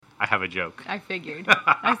I have a joke. I figured.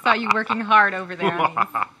 I saw you working hard over there on these.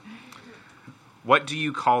 What do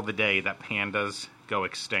you call the day that pandas go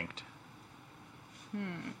extinct?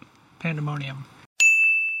 Pandemonium.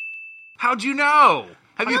 How'd you know?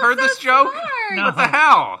 Have you heard this joke? No. What the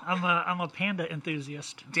hell? I'm a panda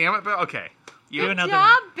enthusiast. Damn it, Bill. Okay. You Do Good another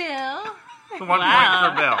job, Bill. 1 point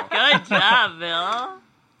for Bill. Good job, Bill.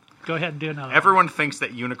 Go ahead and do another. Everyone thinks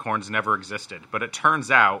that unicorns never existed, but it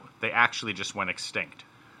turns out they actually just went extinct.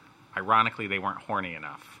 Ironically, they weren't horny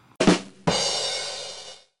enough.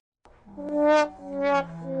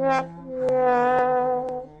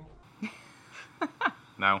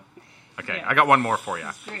 No? Okay, Yeah. I got one more for you.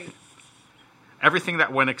 Great. Everything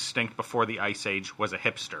that went extinct before the Ice Age was a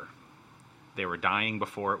hipster. They were dying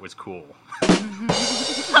before it was cool.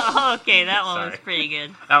 Okay, that one was Sorry. pretty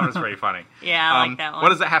good. That one was pretty funny. Yeah, I like that one. What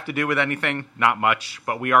does that have to do with anything? Not much,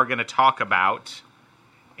 but we are going to talk about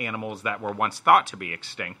animals that were once thought to be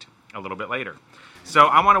extinct a little bit later. So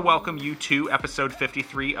I want to welcome you to episode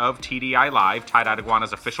 53 of TDI Live, Tie-Dyed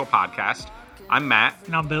Iguana's official podcast. I'm Matt,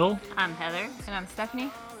 And I'm Bill. I'm Heather. And I'm Stephanie.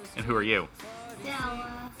 and who are you?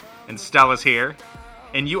 And Stella's here,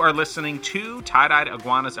 and you are listening to Tie-Dyed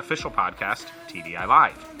Iguana's official podcast, TDI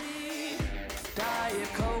Live.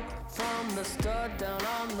 Diet Coke from the stud down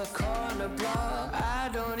on the corner block. I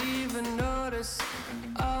don't even notice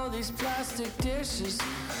all these plastic dishes.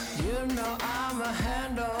 You know I'm a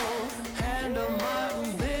handle my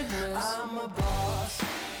own business. I'm a boss,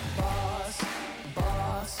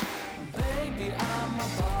 baby. I'm a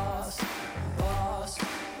boss,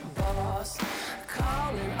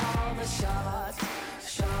 calling all the shots.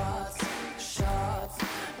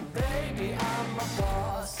 Baby, I'm a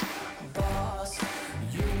boss.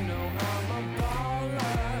 You know I'm a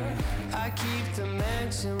baller. I keep the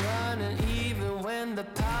mansion running even when the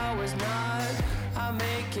power's not. I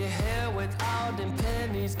make it here with all them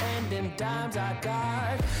pennies and them dimes I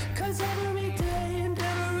got. Cause every day and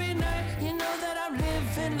every night, you know that I'm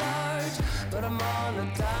living large. But I'm on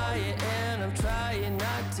a diet and I'm trying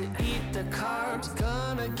not to eat the carbs.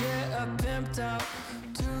 Gonna get a pimped out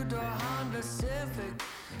two-door Honda Civic.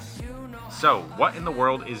 So, what in the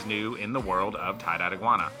world is new in the world of Tie-Dyed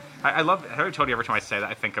Iguana? I love, I already told you every time I say that,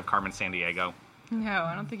 I think of Carmen Sandiego. No,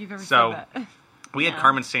 I don't think you've ever So, said that. We had Yeah.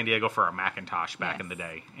 Carmen Sandiego for our Macintosh back Yes. in the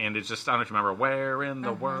day. And it's just, I don't know if you remember, where in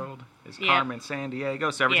the world is Yeah. Carmen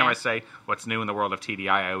Sandiego? So every time Yeah. I say what's new in the world of TDI,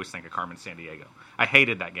 I always think of Carmen Sandiego. I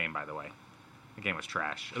hated that game, by the way. The game was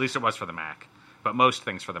trash. At least it was for the Mac. But most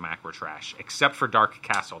things for the Mac were trash, except for Dark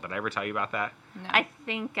Castle. Did I ever tell you about that? No. I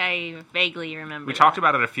think I vaguely remember. We talked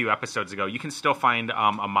about it a few episodes ago. You can still find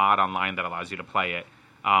a mod online that allows you to play it.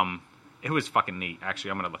 It was fucking neat. Actually,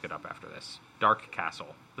 I'm going to look it up after this. Dark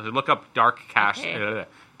Castle. Look up Dark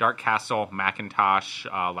Castle Macintosh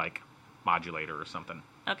modulator or something.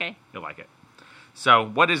 Okay. You'll like it. So,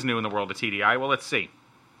 what is new in the world of TDI? Well, let's see.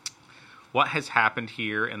 What has happened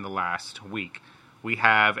here in the last week? We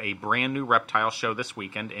have a brand new reptile show this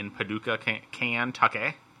weekend in Paducah,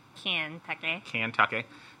 Kentucky. Kentucky.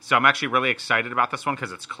 So I'm actually really excited about this one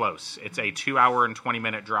because it's close. It's a 2-hour and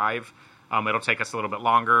 20-minute drive. It'll take us a little bit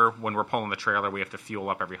longer. When we're pulling the trailer, we have to fuel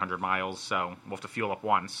up every 100 miles, so we'll have to fuel up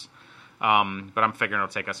once. But I'm figuring it'll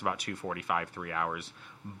take us about 2:45, 3 hours.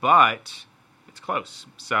 But it's close.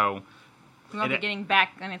 So We won't be getting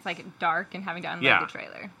back and it's like dark and having to unload the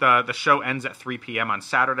trailer. The show ends at 3 p.m. on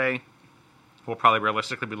Saturday. We'll probably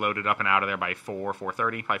realistically be loaded up and out of there by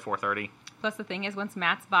 4:30, by 4:30. Plus the thing is, once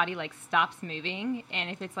Matt's body stops moving, and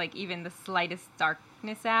if it's even the slightest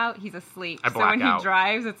darkness out, he's asleep. I so black when out. he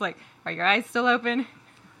drives, it's like, are your eyes still open?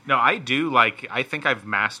 No, I do I think I've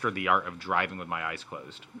mastered the art of driving with my eyes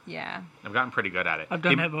closed. Yeah. I've gotten pretty good at it. I've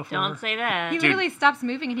done that before. Don't say that. He literally stops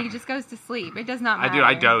moving and he just goes to sleep. It does not I matter. do.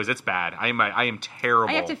 I doze. It's bad. I am terrible.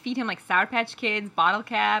 I have to feed him Sour Patch Kids, bottle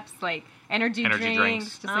caps, energy Energy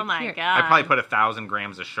drinks. Just Oh my here. god. I probably put 1,000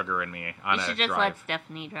 grams of sugar in me on You a should just drive. let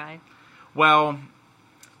Stephanie drive. Well,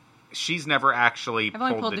 she's never actually I've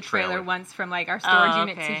only pulled the trailer once from our storage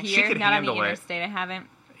unit to okay. She here. could Not on the handle it. interstate. I haven't.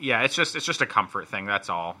 Yeah, it's just a comfort thing. That's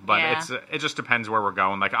all. But Yeah. it just depends where we're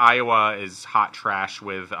going. Iowa is hot trash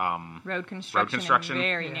with Road construction. And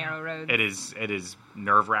very narrow roads. It is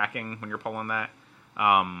nerve wracking when you're pulling that.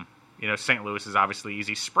 St. Louis is obviously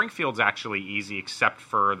easy. Springfield's actually easy, except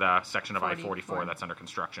for the section of 44. I-44 that's under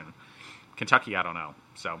construction. Kentucky, I don't know.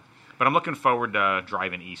 So, but I'm looking forward to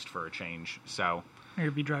driving east for a change. So, Or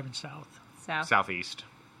you'd be driving south. southeast,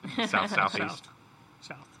 southeast.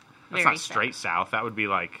 South. That's Very not straight south. That would be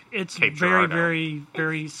It's Cape very, Girardeau. very,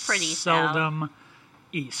 very pretty south. seldom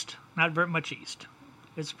east. Not very much east.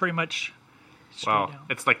 It's pretty much straight Well, down.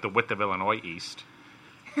 it's like the width of Illinois east.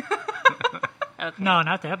 Okay. No,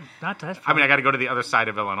 not that. Not that. I Far. mean, I got to go to the other side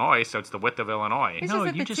of Illinois, so it's the width of Illinois. It's no, just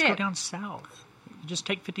at you the just go tip. down south. You just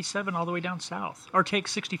take 57 all the way down south, or take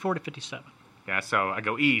 64 to 57. Yeah, so I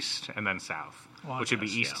go east and then south, Well, I which would be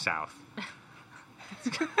guess, east-south.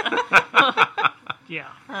 Yeah,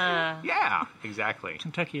 Yeah, exactly.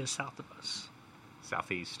 Kentucky is south of us.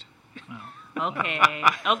 Southeast. Okay.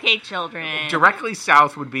 Okay, children. Directly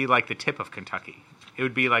south would be like the tip of Kentucky. It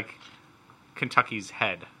would be like Kentucky's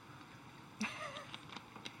head.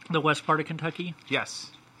 The west part of Kentucky.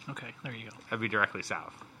 Yes, Okay, there you go. that'd be directly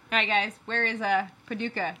south. All right, guys. Where is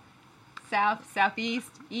Paducah? South, southeast,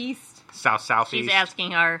 east. South-southeast. She's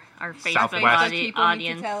asking our Facebook Southwest. People need to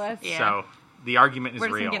audience. tell us. Yeah. So the argument is We're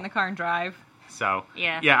just gonna real. get in the car and drive. So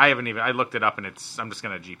Yeah. I haven't even. I looked it up, and I'm just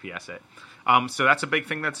going to GPS it. So that's a big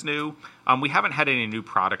thing that's new. We haven't had any new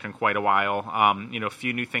product in quite a while. A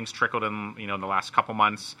few new things trickled in, in the last couple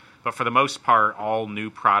months, but for the most part, all new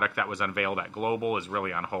product that was unveiled at Global is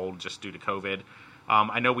really on hold just due to COVID.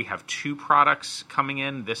 I know we have 2 products coming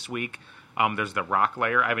in this week. There's the Rock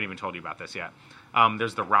Layer. I haven't even told you about this yet.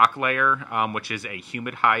 There's the Rock Layer, which is a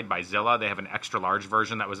humid hide by Zilla. They have an extra large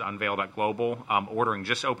version that was unveiled at Global. Ordering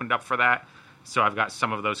just opened up for that, so I've got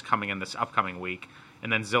some of those coming in this upcoming week.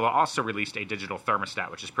 And then Zilla also released a digital thermostat,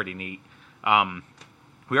 which is pretty neat.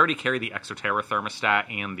 We already carry the Exoterra thermostat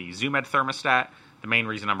and the Zoomed thermostat. The main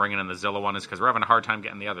reason I'm bringing in the Zilla one is because we're having a hard time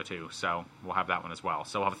getting the other 2, so we'll have that one as well.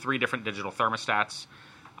 So we'll have 3 different digital thermostats.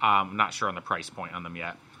 I'm not sure on the price point on them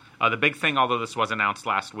yet. The big thing, although this was announced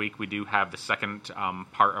last week, we do have the second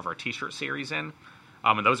part of our T-shirt series in.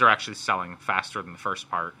 And those are actually selling faster than the first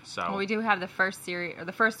part. So Well, we do have the first series, or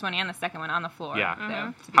the first one and the second one on the floor. Yeah.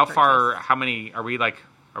 So, to be how far? purchased. How many are we? Are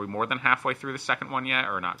we more than halfway through the second one yet,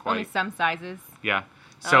 or not quite? Only some sizes. Yeah.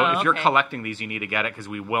 So Oh, if you're okay. collecting these, you need to get it because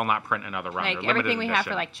we will not print another run. Like They're everything we limited have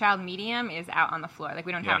for edition. like child medium is out on the floor. Like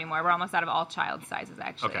we don't have Yeah. any more. We're almost out of all child sizes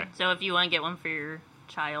actually. Okay. So if you want to get one for your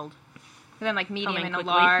child, But then like medium Coming and a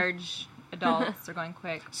quickly. large adults are going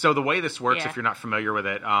quick. So the way this works, Yeah. if you're not familiar with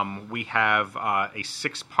it, we have a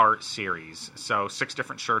 6-part series. So 6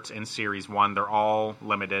 different shirts in Series 1. They're all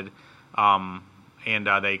limited, and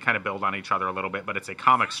they kind of build on each other a little bit. But it's a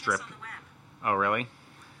comic strip. Oh, really?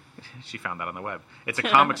 She found that on the web. It's a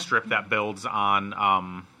comic strip that builds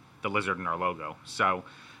on the lizard in our logo. So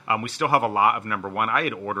we still have a lot of number 1. I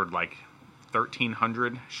had ordered like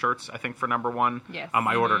 1,300 shirts, I think, for number 1. Yes.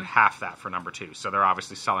 I ordered half that for number 2. So they're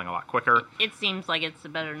obviously selling a lot quicker. it seems like it's a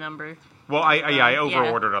better number. Well, I Yeah.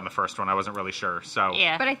 over-ordered on the first one. I wasn't really sure. So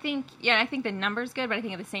Yeah. But I think the number's good, but I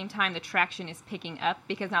think at the same time the traction is picking up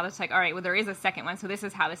because now it's like, all right, well there is a second one, so this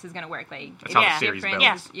is how this is going to work. Like That's it's how the Yeah. series different,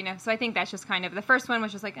 builds. So I think that's just kind of the first one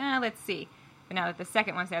was just like, let's see. But now that the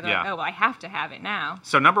second one's there, they're like, Yeah. oh well, I have to have it now.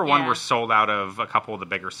 So number 1, Yeah. we're sold out of a couple of the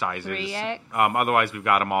bigger sizes. 3X? Otherwise, we've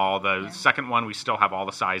got them all. The Yeah. second one, we still have all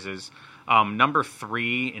the sizes. Number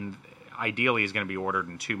 3, ideally, is going to be ordered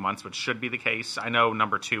in 2 months, which should be the case. I know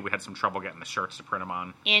number 2, we had some trouble getting the shirts to print them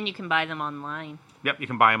on. And you can buy them online. Yep, you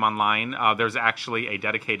can buy them online. There's actually a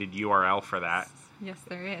dedicated URL for that. Yes,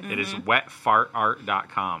 there is. It is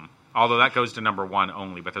wetfartart.com. Although that goes to number 1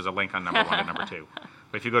 only, but there's a link on number 1 and number 2.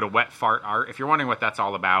 But if you go to Wet Fart Art, if you're wondering what that's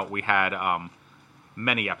all about, we had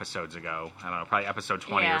many episodes ago. I don't know, probably episode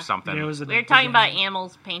 20 Yeah. or something. Yeah, it was the We were talking about beginning.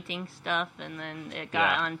 animals painting stuff, and then it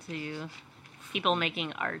got Yeah. onto people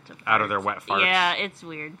making art of Out of farts. their wet farts. Yeah, it's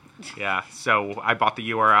weird. Yeah, so I bought the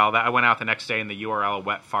URL. That I went out the next day, and the URL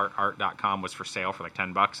wetfartart.com was for sale for like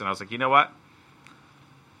 $10, and I was like, you know what?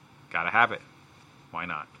 Gotta have it. Why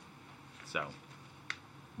not? So,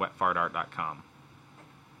 wetfartart.com.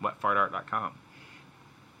 Wetfartart.com.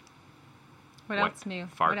 What What else new?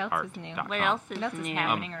 fart What else art is new? dot What com. else is What else is new?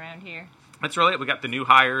 happening around here? That's really it. We got the new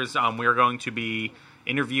hires. We are going to be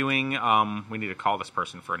interviewing. We need to call this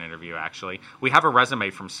person for an interview, actually. We have a resume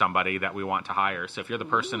from somebody that we want to hire. So if you're the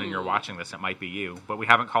person and you're watching this, it might be you. But we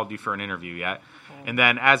haven't called you for an interview yet. And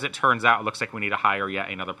then, as it turns out, it looks like we need to hire yet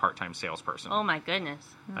another part-time salesperson. Oh my goodness.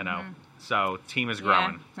 I know. So, team is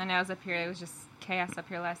growing. Yeah, I know. I was up here. It was just chaos up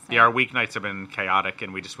here last night. Yeah, our weeknights have been chaotic,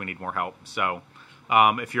 and we need more help. So,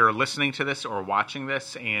 if you're listening to this or watching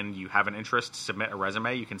this and you have an interest, submit a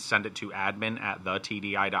resume. You can send it to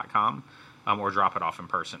admin@thetdi.com or drop it off in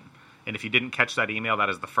person. And if you didn't catch that email, that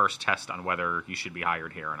is the first test on whether you should be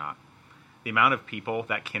hired here or not. The amount of people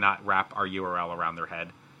that cannot wrap our URL around their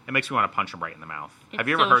head, it makes me want to punch them right in the mouth. It's Have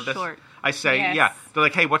you ever so heard this? short. I say, Yes. yeah. They're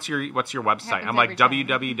like, hey, what's your website? Happens I'm like, every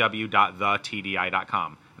time.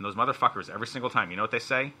 www.thetdi.com. And those motherfuckers, every single time, you know what they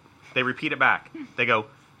say? They repeat it back. They go,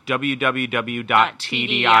 www.tdi.com.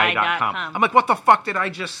 I'm like, what the fuck did I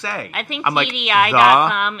just say? I think I'm like,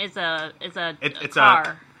 TDI.com is a it's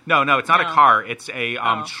car. No, it's not a No. car. It's a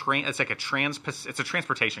Oh. train. It's like it's a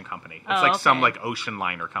transportation company. It's Oh, like some okay. like ocean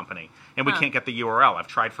liner company, and we Huh. can't get the URL. I've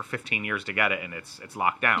tried for 15 years to get it, and it's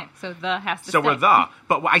locked down. Yeah, so the has to So we're stay. the,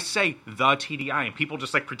 but I say the TDI, and people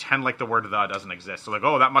just like pretend like the word the doesn't exist. So like,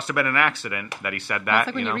 oh, that must have been an accident that he said that. That's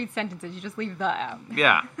like when you know? read sentences, you just leave the out.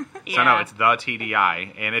 Yeah. So no, Yeah. it's the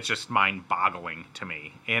TDI, and it's just mind-boggling to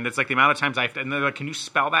me. And it's like the amount of times and they're like, can you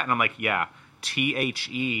spell that? And I'm like, yeah,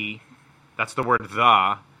 THE. That's the word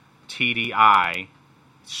the TDI,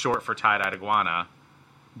 short for tie-dyed iguana.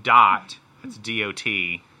 Dot. It's DOT,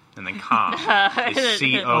 and then com is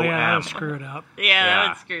COM. Oh yeah, that would screw it up. Yeah, Yeah. that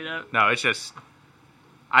would screw it up. No, it's just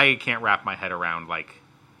I can't wrap my head around like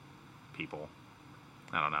people.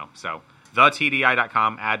 I don't know. So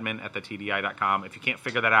thetdi.com, admin at thetdi.com. If you can't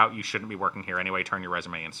figure that out, you shouldn't be working here anyway. Turn your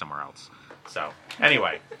resume in somewhere else. So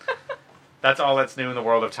anyway, that's all that's new in the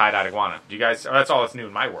world of tie-dyed iguana. Do you guys? Or that's all that's new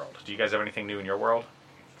in my world. Do you guys have anything new in your world?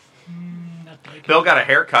 Bill got a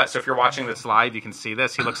haircut, so if you're watching this live, you can see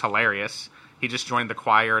this. He looks hilarious. He just joined the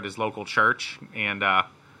choir at his local church, and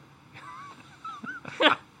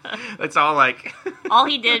it's all like All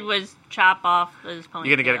he did was chop off his ponytail.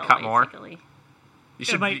 You gonna get it cut more? basically. you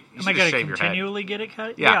should, Am I you going should to shave your head. continually get it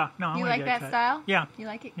cut? Yeah. No, I You wanna like get it that cut. style? Yeah. You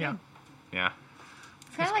like it? Yeah. Good. Yeah.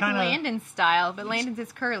 It's kind of like kinda- Landon's style, but Landon's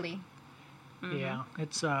is curly. Yeah,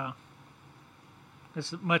 it's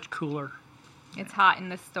much cooler. It's hot in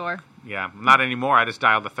this store. Yeah, not anymore. I just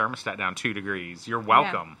dialed the thermostat down 2 degrees. You're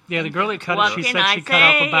welcome. Yeah, the girl that cut What it, she can said I she cut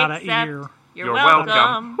off say about an except ear. You're welcome.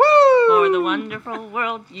 welcome. Woo! For the wonderful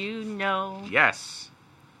world you know. Yes.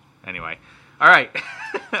 Anyway, all right.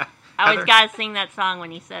 I always Heather? gotta sing that song when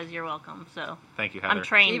he says you're welcome. So Thank you, Heather. I'm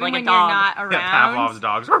trained Even like when a dog. you're not Yeah, around. Pavlov's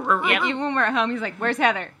dogs. Yep. Even when we're at home, he's like, "Where's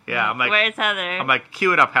Heather?" Yeah, I'm like, Where's Heather? I'm like,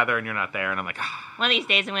 cue it up, Heather, and you're not there, and I'm like, ah. One of these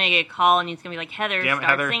days I'm gonna get a call and he's gonna be like, Heather, Damn it,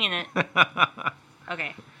 start Heather. singing it.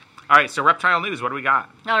 Okay. All right, so reptile news. What do we got?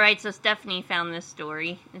 All right, so Stephanie found this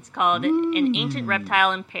story. It's called An Ancient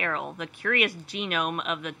Reptile in Peril, the Curious Genome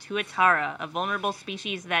of the Tuatara, a vulnerable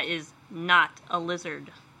species that is not a lizard.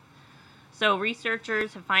 So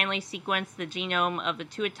researchers have finally sequenced the genome of the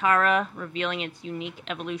Tuatara, revealing its unique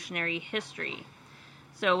evolutionary history.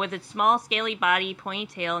 So with its small, scaly body, pointy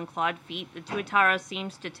tail, and clawed feet, the Tuatara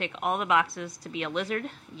seems to tick all the boxes to be a lizard,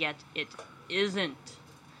 yet it isn't.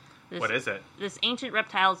 What is it? This ancient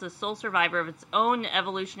reptile is the sole survivor of its own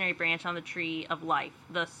evolutionary branch on the tree of life,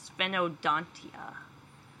 the Sphenodontia.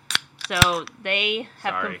 So they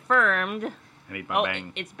have Sorry. confirmed. I need my Oh,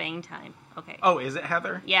 bang. it's bang time. Okay. Oh, is it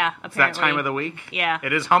Heather? Yeah, It's that apparently. time of the week? Yeah.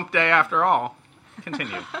 It is hump day after all.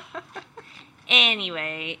 Continue.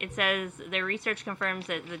 Anyway, it says their research confirms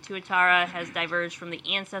that the Tuatara has diverged from the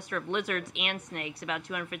ancestor of lizards and snakes about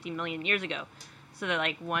 250 million years ago. So they're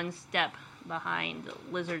like one step behind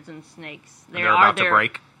lizards and snakes. And they're about to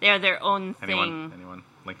break? They are their own thing. Anyone?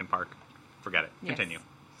 Lincoln Park. Forget it. Yes. Continue.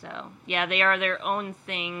 So yeah, they are their own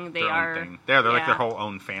thing. They Their are. own thing. They're like yeah. their whole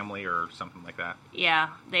own family or something like that. Yeah,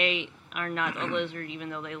 they are not a lizard, even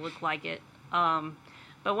though they look like it.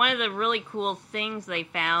 But one of the really cool things they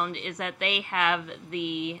found is that they have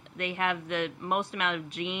the most amount of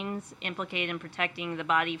genes implicated in protecting the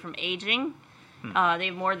body from aging. They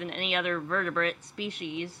have more than any other vertebrate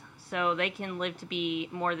species, so they can live to be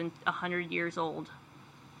more than 100 years old.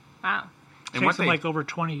 Wow. And what Takes them they- like over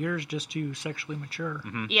 20 years just to sexually mature.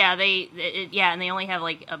 Yeah, and they only have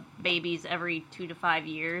like babies every 2 to 5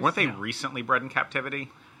 years. Weren't they Yeah. recently bred in captivity?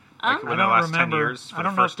 Um, Like I within the don't last 10 remember. years for I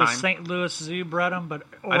don't the know first if the time? St. Louis Zoo bred them, but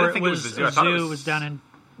I didn't think it was the zoo. I a thought it zoo was- down in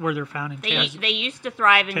where they're found in They used to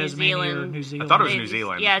thrive in New Tasmania or Zealand. New Zealand. I thought it was They- New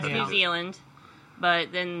Zealand. Yeah, it's Yeah. New Zealand.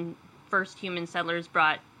 But then first human settlers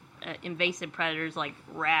brought invasive predators like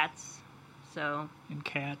rats. So and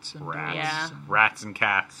cats and Rats. dogs. Yeah. and- Rats and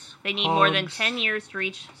cats. they need more than Hogs. 10 years to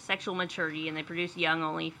reach sexual maturity, and they produce young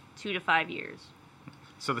only 2 to 5 years.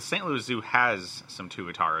 So the St. Louis Zoo has some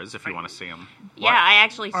tuataras if you want to see them. Yeah, I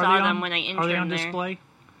actually Are saw they them on- when I Are they interned on there. display?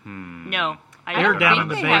 No. I They're don't down think in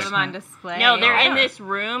the they have them on basement. display. No, they're I in don't- this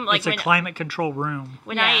room. Like It's a when, climate control room.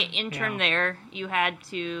 when I Yeah. interned Yeah. there, you had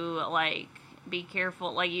to like be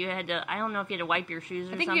careful. Like you had to. I don't know if you had to wipe your shoes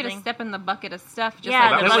or I think something. you had to step in the bucket of stuff. Just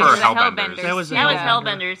Yeah, like that the was bucket for of the Hellbenders. Hellbenders. That was the That was Yeah.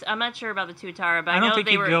 Hellbenders. I'm not sure about the Tuatara, but I, I know don't think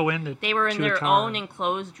they you were go into they were in their Tuatara. own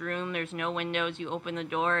enclosed room. There's no windows. You open the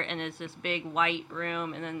door and it's this big white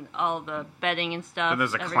room, and then all the bedding and stuff. And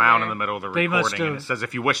there's a everywhere. clown in the middle of the They must recording, and have- it says,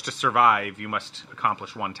 if you wish to survive, you must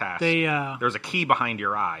accomplish one task. They There's a key behind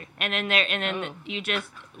your eye. And then Oh.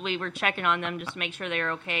 we were checking on them just to make sure they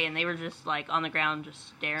were okay, and they were just like on the ground, just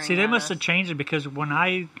staring. see. They at must us. have changed it because when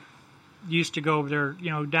I used to go over there,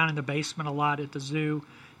 down in the basement a lot at the zoo,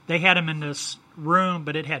 they had them in this room,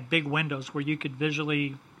 but it had big windows where you could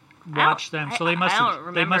visually watch them, so they must I don't have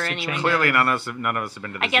remember changed. anyone. it. Clearly, none of us have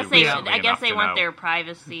been to the I guess zoo they. recently I guess enough they to want know. their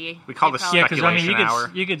privacy. We call They this probably- Yeah, because I mean, Speculation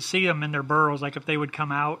hour. you could see them in their burrows. Like if they would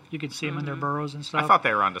come out, you could see them in their burrows and stuff. I thought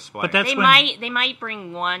they were on display. But that's They when might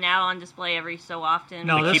bring one out on display every so often.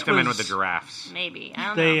 No, they this keep them in with was- the giraffes. Maybe I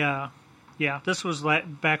don't they. know. Yeah, this was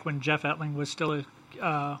back when Jeff Etling was still a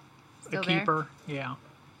Still there? keeper. Yeah,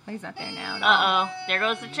 He's not there now. There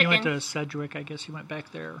goes the he went chicken. to Sedgwick. I guess he went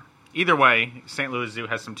back there. Either way, St. Louis Zoo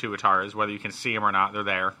has some tuataras. Whether you can see them or not, they're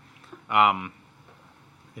there.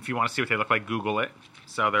 If you want to see what they look like, Google it.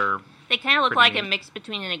 So they're They kind of look pretty like a neat. mix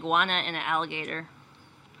between an iguana and an alligator.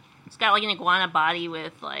 It's got like an iguana body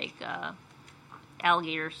with like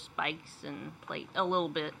alligator spikes and like a little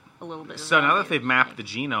bit. Of so now that alligator they've mapped the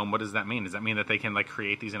spikes. genome, what does that mean? Does that mean that they can like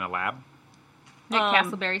create these in a lab? Nick Um,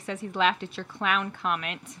 Castleberry says he's laughed at your clown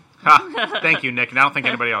comment. Ha, thank you, Nick. And I don't think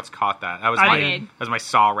anybody else caught that. That was I my did. that was my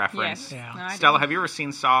Saw reference. Yes. Yeah. No, I Stella, didn't. have you ever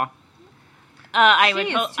seen Saw? I She would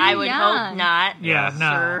is hope. too I would hope young. not. Yeah, Yes.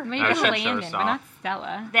 no. Sir. Maybe I should show Landon, Saw. but not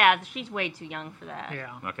Stella. Yeah, she's way too young for that.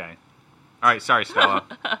 Yeah. Okay. All right, sorry, Stella.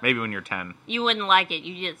 Maybe when you're 10. You wouldn't like it.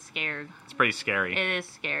 You get scared. It's pretty scary. It is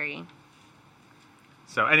scary.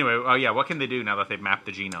 So anyway, what can they do now that they've mapped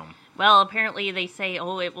the genome? Well, apparently they say, it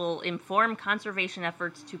will inform conservation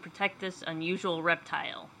efforts to protect this unusual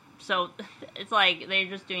reptile. So it's like they're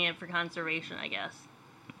just doing it for conservation, I guess.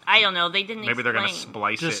 I don't know. They didn't. Maybe they're going to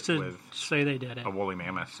explain. splice Just it to with say they did it. a woolly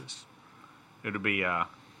mammoth. It would be I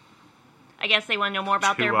guess they want to know more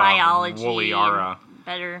about their Two, biology. woolly and ara.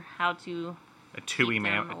 better how to. a tui Keep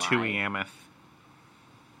them mammoth,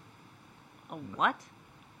 A what?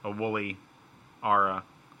 a woolly ara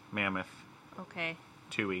mammoth, Okay.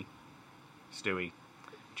 tui, Stewie.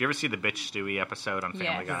 Did you ever see the Bitch Stewie episode on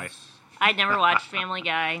Family Yes. Guy? I'd never watched Family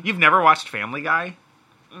Guy. You've never watched Family Guy?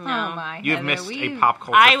 Oh my! You've Heather, missed a we've- pop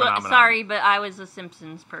culture phenomenon. Sorry, but I was a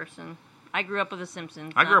Simpsons person. I grew up with The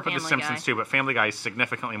Simpsons. I grew not up with The Family Simpsons Guy. too, but Family Guy is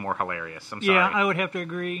significantly more hilarious. I'm sorry. Yeah, I would have to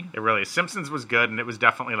agree. It really is. Simpsons was good, and it was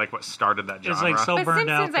definitely like what started that genre. It's like so But burned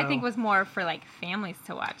Simpsons, out. I think, though. was more for like families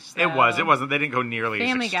to watch. It was. so It wasn't. They didn't go nearly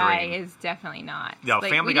Family as Guy extreme. is definitely not. No,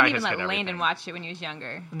 like, Family we Guy didn't has even let hit Landon everything. watch it when he was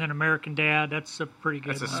younger. And then American Dad. That's a pretty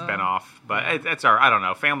good It's a one. spin-off, but it's our. I don't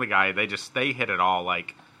know. Family Guy. They hit it all.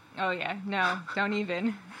 Like, Oh yeah, no, don't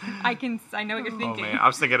even. I know what you're oh thinking. man, I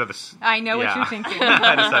was thinking of this. I know what Yeah. you're thinking.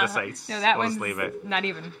 I just had to say. No, that let's one's leave it. not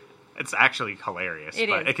even. It's actually hilarious. It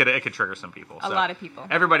but is. It could trigger some people. A lot of people.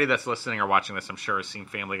 Everybody that's listening or watching this, I'm sure, has seen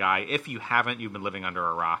Family Guy. If you haven't, you've been living under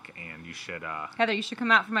a rock, and you should. Heather, you should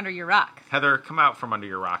come out from under your rock. Heather, come out from under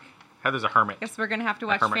your rock. Heather's a hermit. Guess we're gonna have to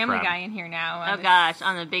watch hermit Family crab. Guy in here now. Oh gosh,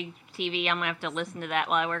 on the big TV, I'm gonna have to listen to that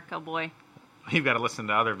while I work. Oh boy. You've got to listen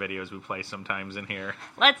to other videos we play sometimes in here.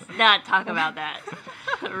 Let's not talk about that.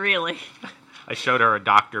 Really. I showed her a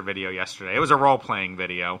doctor video yesterday. It was a role-playing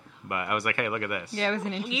video, but I was like, hey, look at this. Yeah, it was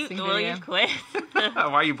an You, interesting will video. you quit? Why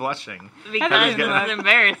are you blushing? Because getting- it's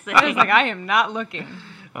embarrassing. I was like, I am not looking.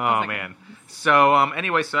 Oh, like- man. So,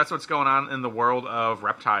 anyway, so that's what's going on in the world of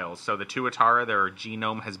reptiles. So the tuatara, their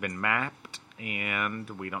genome has been mapped, and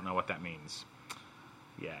we don't know what that means.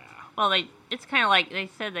 Yeah. Well, it's kind of like they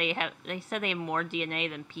said they have more DNA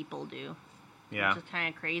than people do, Yeah. which is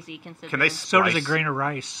kind of crazy considering. Can they So does a splice- grain of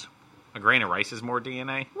rice. A grain of rice is more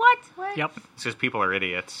DNA? What? Yep. It's just people are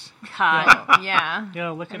idiots. God. Yeah. Yeah,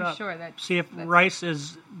 look it I'm up. sure that. See if that's- rice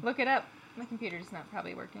is. Look it up. My computer's not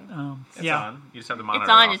probably working. It's yeah. on. You just have the monitor It's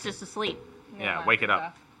on. off. It's just asleep. Yeah, Never wake it mind, up.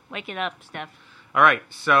 it's off. Wake it up, Steph. All right,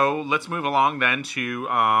 so let's move along then to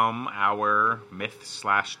our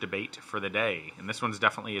myth/debate for the day. And this one's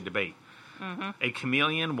definitely a debate. A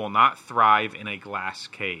chameleon will not thrive in a glass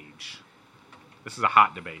cage. This is a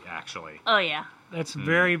hot debate, actually. Oh yeah. That's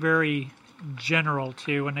very, very general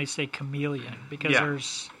too when they say chameleon because Yeah.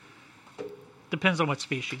 there's depends on what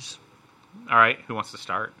species. All right, who wants to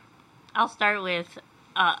start? I'll start with.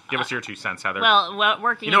 Give us your 2 cents, Heather.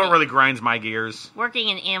 Working. you know what really grinds my gears? working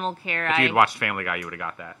in animal care. If you had watched Family Guy, you would have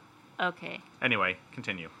got that. Okay. Anyway,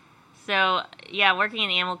 continue. So yeah, working in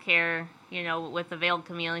animal care, with the veiled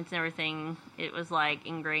chameleons and everything, it was like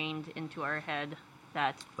ingrained into our head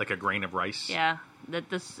that Like a grain of rice.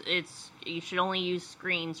 that you should only use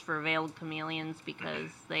screens for veiled chameleons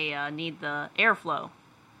because they need the airflow,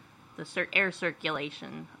 the air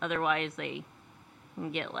circulation. Otherwise, they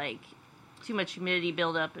can get like too much humidity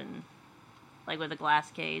buildup and like with a glass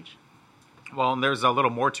cage. Well, and there's a little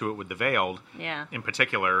more to it with the veiled. Yeah. In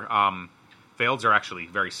particular, veileds are actually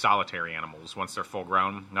very solitary animals once they're full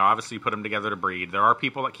grown. Now, obviously, you put them together to breed. There are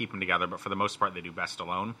people that keep them together, but for the most part, they do best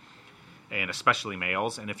alone, and especially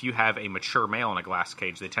males. And if you have a mature male in a glass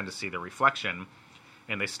cage, they tend to see the reflection,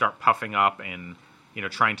 and they start puffing up and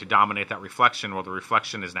trying to dominate that reflection. Well, the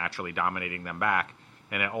reflection is naturally dominating them back,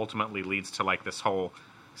 and it ultimately leads to like this whole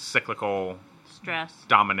cyclical Stress.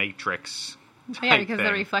 dominatrix Yeah, type because the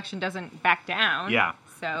thing. reflection doesn't back down. Yeah.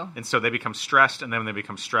 So And so they become stressed, and then when they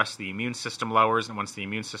become stressed, the immune system lowers, and once the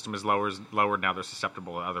immune system is lowered, now they're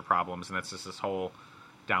susceptible to other problems, and it's just this whole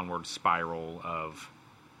downward spiral of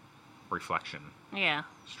reflection Yeah.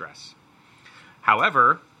 stress.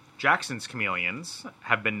 However, Jackson's chameleons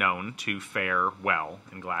have been known to fare well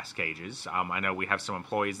in glass cages. I know we have some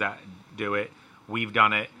employees that do it. We've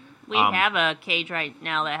done it. We have a cage right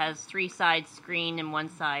now that has 3 sides screen and 1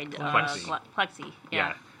 side Plexi. plexi.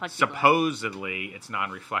 Yeah. Plexiglass. Supposedly, it's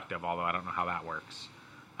non-reflective, although I don't know how that works.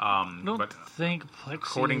 I don't But think Plexi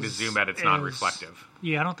according to is ZoomEd, it's as- non-reflective.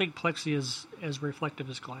 Yeah, I don't think Plexi is as reflective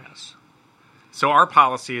as glass. So our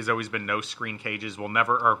policy has always been no screen cages. We'll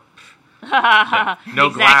never, or no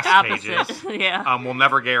Exact glass opposite. cages. Yeah. We'll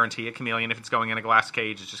never guarantee a chameleon if it's going in a glass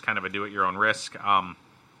cage. It's just kind of a do-at-your-own risk.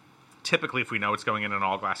 Typically, if we know it's going in an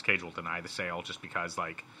all-glass cage, we'll deny the sale just because,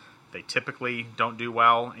 like, they typically don't do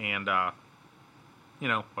well, and,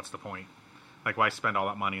 what's the point? Like, why spend all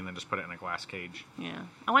that money and then just put it in a glass cage? Yeah.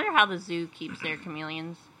 I wonder how the zoo keeps their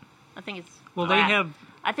chameleons. I think it's Well, glass. they have.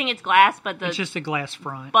 I think it's glass, but It's just a glass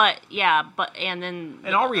front. and then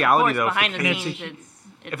In all reality, of though, course, if the behind the cage- scenes,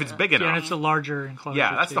 if it's big enough. Yeah, and it's a larger enclosure.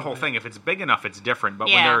 Yeah, that's too, the whole but- thing. If it's big enough, it's different. But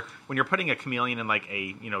Yeah. when you're putting a chameleon in like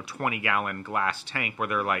a 20-gallon glass tank where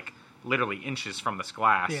they're like literally inches from this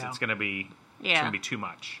glass, Yeah. it's gonna be Yeah. too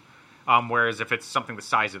much. Whereas if it's something the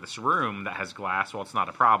size of this room that has glass, well, it's not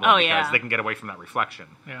a problem Oh, because yeah. they can get away from that reflection.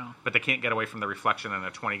 Yeah. But they can't get away from the reflection in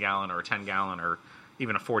a 20-gallon or a 10-gallon or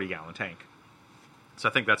even a 40-gallon tank. So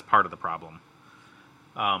I think that's part of the problem.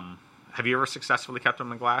 Have you ever successfully kept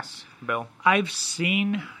them in glass, Bill? I've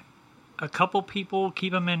seen a couple people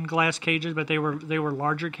keep them in glass cages, but they were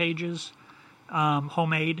larger cages,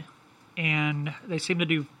 homemade, and they seem to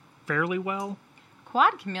do fairly well.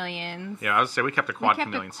 quad chameleons. Yeah, I would say we kept a quad kept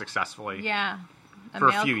a- chameleon successfully. Yeah. A For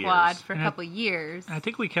a male few quad years. for a And I- couple years. And I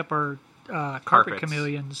think we kept our carpet Carpets.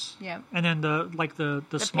 chameleons. Yep. And then the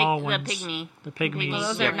small ones, The pygmy. the pygmies, Well,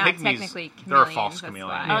 those Yeah, are not pygmies, technically chameleons. they're a false that's chameleon.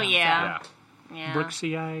 why. Oh, yeah. Yeah. Yeah.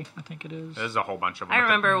 Brooksii, I think it is. There's a whole bunch of them. I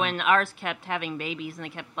remember when ours kept having babies and they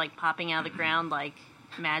kept like popping out of the ground like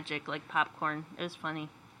magic, like popcorn. It was funny.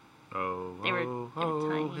 Oh, They were- oh, they were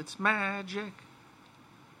oh, tiny. it's magic.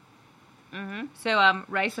 So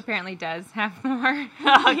Rice apparently does have more.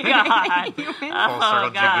 Oh God! Full circle.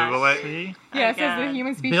 Did you Google it? See? Yeah, it says God. the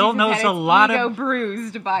human species Bill has knows had a its lot ego of-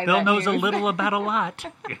 bruised by Bill that knows a news. little about a lot.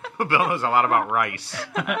 Bill knows a lot about rice.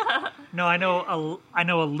 No, I know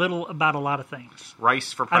a little about a lot of things.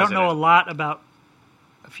 Rice for I don't president. know a lot about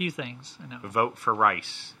a few things. I know. Vote for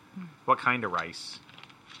rice. What kind of rice?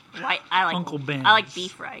 White, I like Uncle Ben's. I like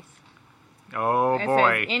beef rice. Oh It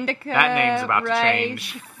boy, says indica, that name's about rice. to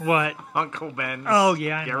change. What? Uncle Ben's. Oh,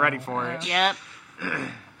 yeah, I get know. ready for it. Yep.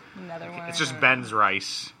 Another one. It's just Ben's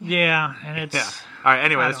rice. Yeah, and it's Yeah. All right.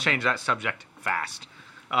 Anyway, I let's don't change that subject fast.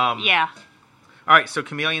 Yeah. All right, so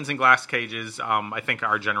chameleons in glass cages, I think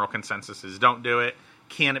our general consensus is don't do it.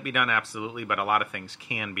 Can it be done? Absolutely, but a lot of things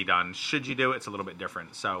can be done. Should you do it? It's a little bit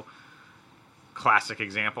different. So, classic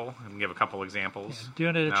example. I can give a couple examples.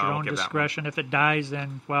 doing it at No, your I'll own give that one. discretion. If it dies,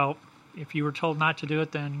 then well, if you were told not to do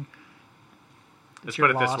it, then Let's it's your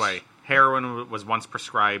put it this loss. way. Heroin was once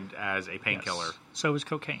prescribed as a painkiller. Yes. So is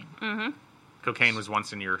cocaine. Cocaine was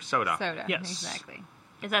once in your soda. soda. Yes. Exactly.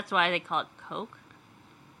 Is that why they call it Coke?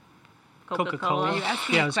 Coca-Cola. Are you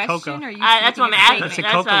asking Yeah, a it's question? Coca. Or are you That's what I'm making a asking. It's a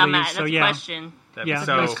statement? That's coca what I'm leaves, at. so That's a yeah. question. Yeah,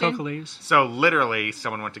 So, those coca leaves. so literally,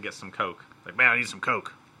 someone went to get some Coke. Like, man, I need some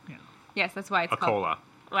Coke. Yes, that's why it's A called cola.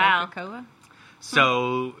 Wow. Coca-Cola.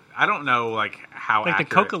 So I don't know, like how Like the accurate.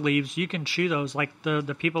 coca leaves, you can chew those. Like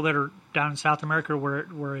the people that are down in South America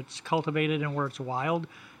where it's cultivated and where it's wild,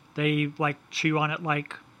 they like chew on it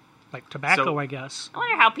like tobacco, So- I guess. I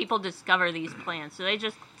wonder how people discover these plants. Do they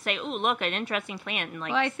just say, "Ooh, look, an interesting plant," and like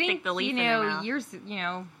Well, I stick think the leaf in their mouth? years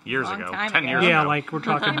Years long ago, time 10 years Yeah, ago. like we're I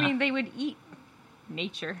talking. mean, they would eat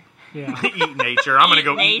nature. Yeah. Eat nature. I'm gonna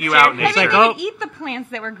go Eat eat you nature. out, I mean, It's nature. like, they oh. would eat the plants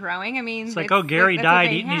that were growing. I mean, It's like, oh, Gary that's what died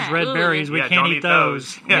they eating these had. red Ooh. berries. We yeah, can't don't eat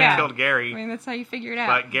those. Yeah, Yeah. killed I Gary. mean, that's how you figure it out.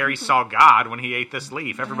 But Gary saw God when he ate this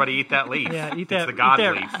leaf. Everybody eat that leaf. Yeah, eat It's that, the God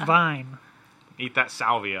eat leaf. that vine. Eat that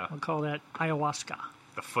salvia, We'll call that ayahuasca.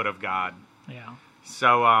 the foot of God. Yeah.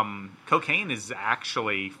 So, cocaine is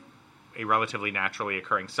actually a relatively naturally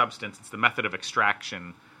occurring substance. It's the method of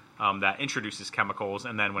extraction that introduces chemicals,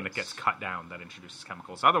 and then when it gets cut down, that introduces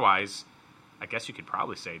chemicals. Otherwise, I guess you could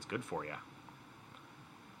probably say it's good for you.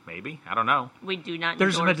 Maybe. I don't know. We do not.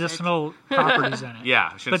 There's endorse medicinal properties in it.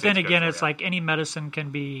 Yeah. I shouldn't But say then good again, for it's ya. like any medicine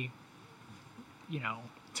can be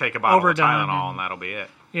Take a bottle overdone of Tylenol and- and that'll be it.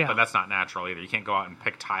 Yeah. But that's not natural either. You can't go out and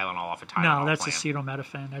pick Tylenol off a Tylenol No, that's plant.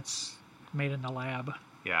 acetaminophen. That's made in the lab.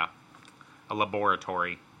 Yeah. A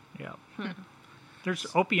laboratory. Yeah. There's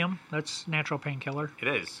opium. That's natural painkiller. It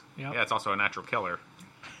is. Yep. Yeah, it's also a natural killer.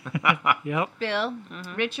 Yep. Bill,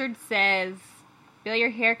 Richard says, Bill, your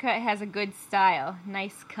haircut has a good style.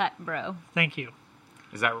 Nice cut, bro. Thank you.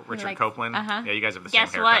 Is that Richard Like- Copeland? uh-huh. Yeah, you guys have the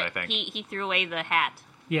Guess same haircut, what? I think. He threw away the hat.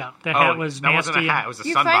 Yeah, that hat was that nasty. wasn't a hat. It was a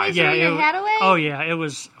You sun finally visor. threw your hat away? Oh yeah, it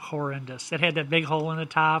was horrendous. It had that big hole in the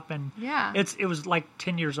top, and Yeah. it was like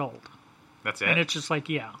 10 years old, That's it. and it's just like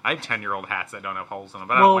I I have 10-year-old hats that don't have holes in them,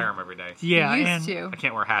 but I Well- don't wear them every day. yeah, You and used to. I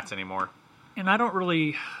can't wear hats anymore. I don't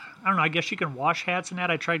know. I guess you can wash hats and that.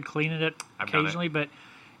 I tried cleaning it I've done it. occasionally, but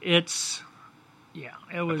it's it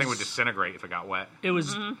The was thing would disintegrate if it got wet. it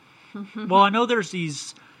was. Well, I know there's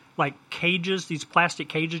these like cages, these plastic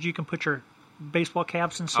cages you can put your baseball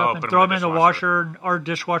caps and stuff Oh, and put 'em throw in them the in the dishwasher. washer or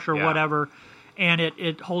dishwasher or Yeah. whatever, and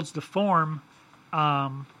it holds the form,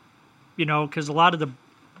 because a lot of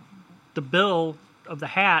the bill of the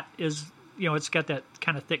hat is it's got that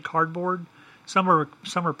kind of thick cardboard. Some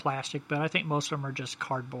are plastic, but I think most of them are just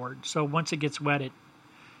cardboard. So once it gets wet, it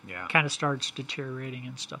Yeah. kind of starts deteriorating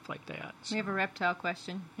and stuff like that. We have a reptile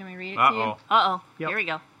question. Can we read it to you? Uh-oh. Uh-oh. Yep. Here we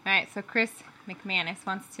go. All right, so Chris McManus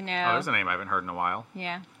wants to know. Oh, there's a name I haven't heard in a while.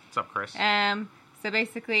 Yeah. What's up, Chris? So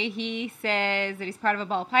basically, he says that he's part of a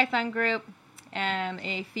ball python group.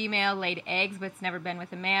 A female laid eggs, but it's never been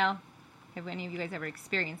with a male. Have any of you guys ever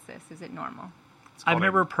experienced this? Is it normal? It's I've called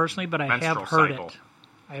never a- personally, but I have menstrual heard cycle. it.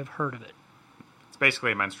 I have heard of it. It's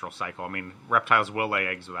basically a menstrual cycle. I mean, reptiles will lay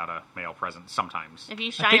eggs without a male present sometimes. If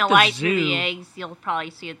you think shine a the light through zoo- the eggs, you'll probably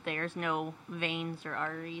see it. There's no veins or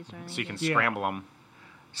arteries or anything. So you can Yeah. scramble them.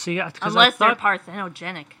 See, because Unless I they're thought,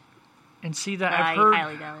 parthenogenic. and see that But I I've heard.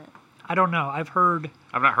 highly doubt it. I don't know. I've heard.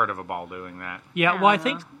 I've not heard of a ball doing that. Yeah, I well, I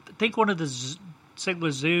don't think one of the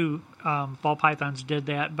Sigla Zoo ball pythons did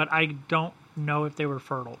that, but I don't know if they were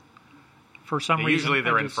fertile. For some reason, Usually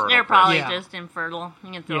they're I just- infertile. They're probably Yeah. just infertile.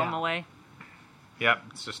 You can throw Yeah. them away. Yep,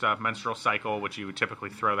 it's just a menstrual cycle, which you would typically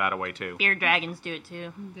throw that away too. Beer dragons do it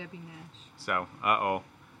too. Debbie Nash. So,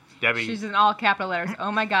 Debbie, She's in all capital letters.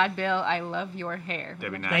 Oh my God, Bill, I love your hair.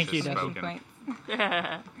 Debbie Nash Thank has you, Debbie. spoken. Points.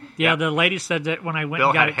 Yeah, the lady said that when I went Bill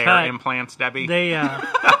and got had it hair cut, implants, Debbie. they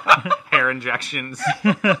Hair injections.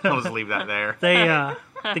 I'll just leave that there.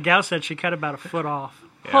 the gal said she cut about a foot off.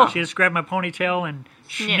 Yeah. She just grabbed my ponytail and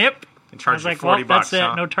snip. And I charge was you like, 40 well, bucks, that's it.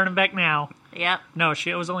 huh? No turning back now. Yep. No,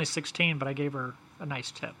 it was only 16, but I gave her a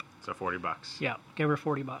nice tip. So 40 bucks. Yeah, gave her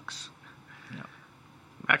 $40.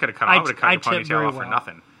 I could have cut. I I would have cut I your tip very ponytail off for well.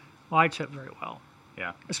 nothing. Well, I tip very well.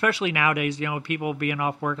 Yeah. Especially nowadays, people being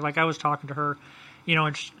off work. Like I was talking to her,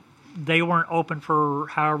 and they weren't open for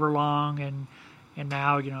however long, and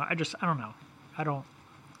now, I don't know. I don't.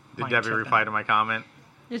 Did mind Debbie tipping. reply to my comment?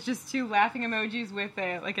 It's just two laughing emojis with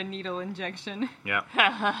a needle injection. Yeah.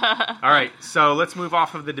 All right, so let's move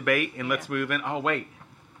off of the debate and let's move in. Oh, wait.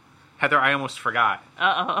 Heather, I almost forgot.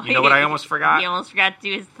 Uh-oh. You know what I almost forgot? He almost forgot to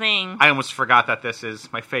do his thing. I almost forgot that this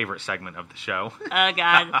is my favorite segment of the show. Oh,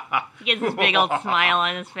 God. He gets this big old smile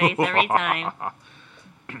on his face every time.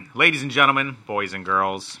 Ladies and gentlemen, boys and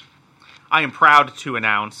girls, I am proud to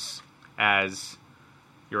announce, as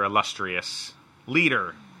your illustrious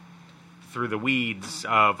leader through the weeds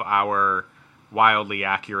of our wildly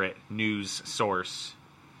accurate news source,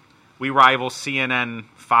 we rival CNN,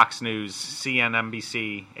 Fox News,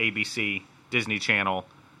 CNNBC, ABC, Disney Channel,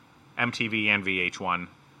 MTV, and VH1.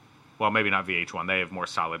 Well, maybe not VH1. They have more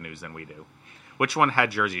solid news than we do. Which one had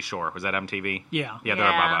Jersey Shore? Was that MTV? Yeah. Yeah, they're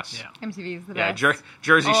Yeah. above us. Yeah. MTV is the Yeah, best.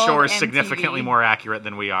 Jersey Old Shore is MTV. significantly more accurate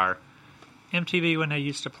than we are. MTV when they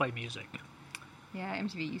used to play music. Yeah,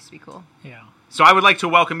 MTV used to be cool. Yeah. So I would like to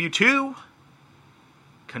welcome you to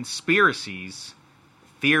Conspiracies,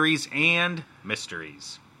 Theories, and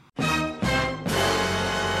Mysteries.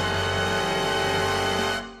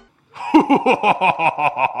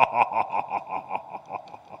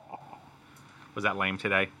 Was that lame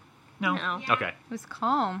today? No. No. Okay. It was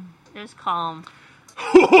calm. It was calm.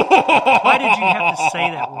 Why did you have to say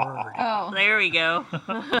that word? Oh, There we go.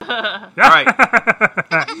 All right.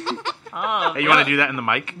 Oh, Hey, you want to do that in the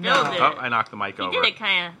mic? Bill did Oh, it. I knocked the mic He over. did it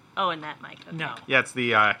kind of... Oh, in that mic. Okay. No. Yeah, it's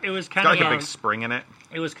the. It was It's kind got of like a a, big spring in it.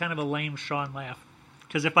 it was kind of a lame Sean laugh.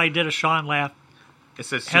 Because if I did a Sean laugh, It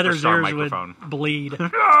says Heather's Superstar ears microphone. would bleed.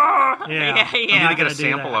 Yeah, You yeah. need to get a gonna do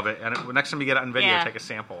sample that. of it, and next time you get it on video, Yeah. take a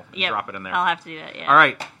sample and Yep. drop it in there. I'll have to do that, yeah. All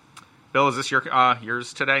right, Bill, is this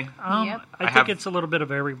yours today? Yep. I I think have it's a little bit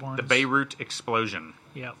of everyone's. The Beirut explosion.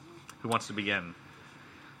 Yep. Who wants to begin?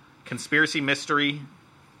 Conspiracy, mystery,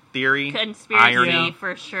 theory, Conspiracy irony.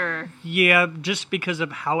 for sure. Yeah, just because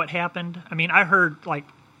of how it happened. I mean, I heard like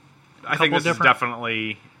I think couple this is different-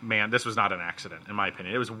 definitely, man, this was not an accident, in my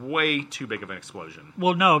opinion. It was way too big of an explosion.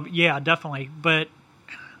 well, no, yeah, definitely. But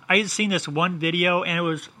I had seen this one video, and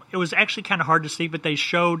it was actually kind of hard to see, but they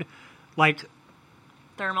showed like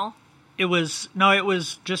Thermal. it was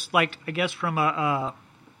just like I guess from a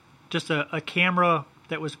camera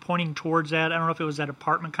that was pointing towards that. I don't know if it was that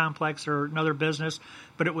apartment complex or another business,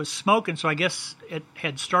 but it was smoking. So I guess it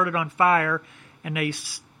had started on fire, and they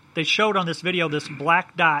showed on this video this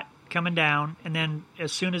black dot coming down, and then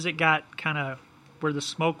as soon as it got kind of where the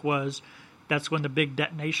smoke was, that's when the big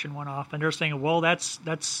detonation went off. And they're saying, well, that's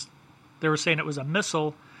they were saying it was a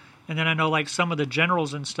missile. And then I know like some of the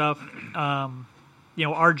generals and stuff,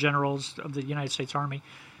 our generals of the United States Army,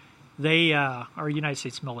 they or United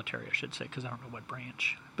States military, I should say, because I don't know what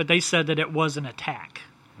branch. But they said that it was an attack.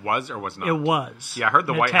 Was or was not? It was. Yeah, I heard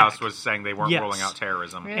the an White attack. House was saying they weren't Yes. ruling out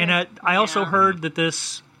terrorism. Really? And I also Yeah. heard that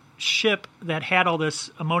this ship that had all this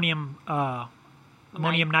ammonium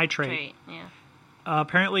nitrate, Yeah.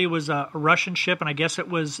 apparently it was a Russian ship, and I guess it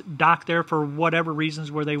was docked there for whatever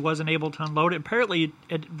reasons where they wasn't able to unload it. Apparently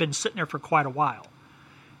it had been sitting there for quite a while.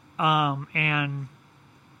 And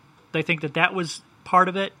they think that was part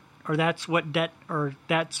of it, or that's what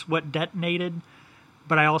detonated.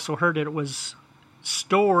 But I also heard that it was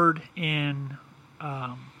stored in,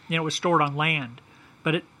 it was stored on land.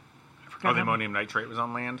 But I forgot Oh, the how- ammonium nitrate was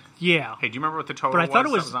on land? Yeah. Hey, do you remember what the total But I thought it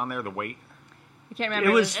that was- was on there, the weight? I can't remember.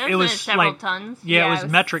 It was It was several like tons. Yeah, Yeah, it it was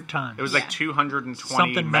was- metric tons. It was Yeah. like 220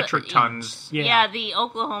 Something metric metric tons. Yeah. Yeah, the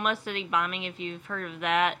Oklahoma City bombing, if you've heard of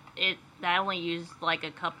that, that only used like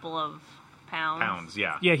a couple of pounds. Pounds,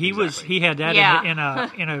 yeah. Yeah, exactly. he had that Yeah. in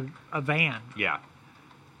a van. Yeah.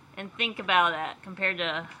 And think about that compared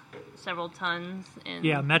to several tons in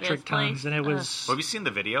Yeah, metric this place. tons, and it was. Well, have you seen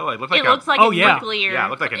the video? It looked like It looks like Oh, it's yeah. nuclear. Yeah, it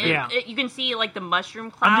looked like a nuke. Yeah. You can see like the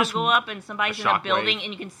mushroom cloud just- go up, and somebody's A in a shockwave. building,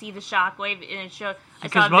 and you can see the shockwave, and it showed.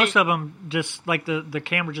 Because most of them just like the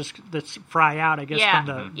camera just that's fry out. I guess yeah, from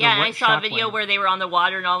the yeah. And I wet saw a shockwave. video where they were on the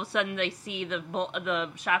water, and all of a sudden they see the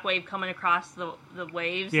shockwave coming across the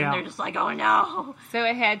waves, Yeah. and they're just like, "Oh no!" So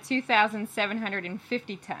it had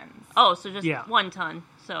 2,750 tons. Oh, so just Yeah. 1 ton.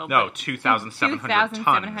 So No, but- 2,700 tons.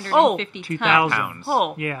 2,750 2,000. tons.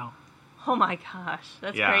 Oh, Yeah, oh my gosh,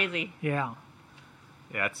 that's Yeah. crazy. yeah.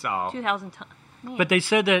 Yeah, it's all... 2,000 tons. Man. But they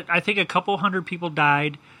said that I think a couple hundred people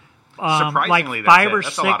died. Surprisingly, like that's 5 it. or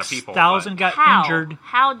That's a lot of people, 6,000 but- got how? injured.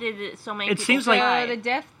 How did so many? It people seems like- die? So the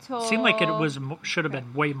death toll. Seemed like it was should have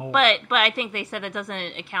been way more. But I think they said that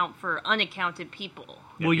doesn't account for unaccounted people.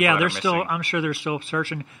 well, people yeah, that they're are still. missing. I'm sure they're still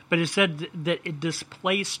searching. But it said that it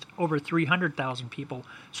displaced over 300,000 people.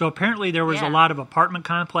 So apparently there was Yeah. a lot of apartment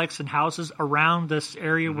complex and houses around this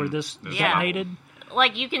area Mm-hmm. where this Yeah. detonated.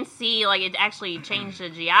 Like you can see, like it actually changed the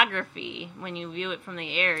geography when you view it from the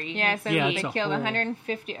air. You Yeah, can so see- Yeah, they it's a killed whole-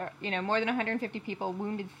 150, more than 150 people,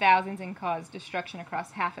 wounded thousands, and caused destruction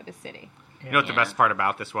across half of the city. You know what the Yeah. best part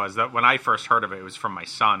about this was? That when I first heard of it, it was from my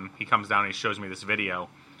son. He comes down and he shows me this video,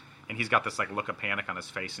 and he's got this like look of panic on his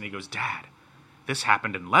face, and he goes, "Dad, this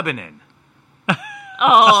happened in Lebanon."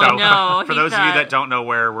 Oh So, no! for he those of you thought- that don't know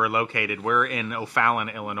where we're located, we're in O'Fallon,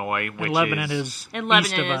 Illinois, which And Lebanon is is And east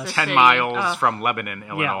Lebanon of is us. a 10 city. miles Ugh. from Lebanon,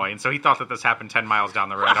 Illinois. And so he thought that this happened 10 miles down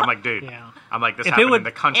the road. I'm like, dude, Yeah. I'm like, this If it happened would- in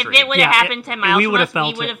the country. If it would have Yeah, happened 10 miles we from would us, have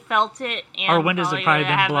felt we would it. have felt it. And Our windows have probably would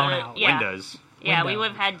been have blown a- out. Yeah, Windows. yeah, we Window.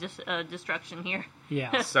 would have had destruction here.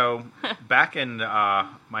 Yeah. So back in mine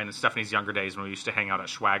and Stephanie's younger days when we used to hang out at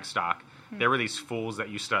Schwagstock, there were these fools that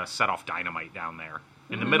used to set off dynamite down there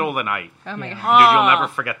in the middle of the night. Oh my Yeah. god! Dude, you'll Oh. never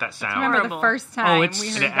forget that I sound. remember Horrible. the first time it's- we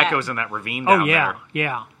And heard it that. echoes in that ravine Oh down yeah, there.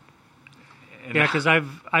 yeah, And yeah. Because I've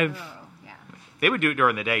Oh, yeah. they would do it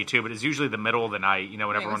during the day too, but it's usually the middle of the night, when It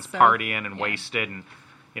was everyone's so- partying and yeah. wasted and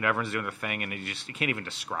everyone's doing their thing, and you can't even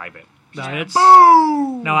describe it. no, Yeah. it's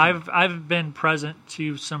Boom! no. I've been present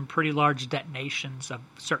to some pretty large detonations of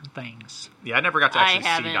certain things, Yeah, I never got to I actually see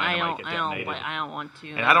haven't. dynamite get detonated. I don't want to.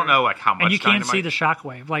 And I don't know how much and you can dynamite. see the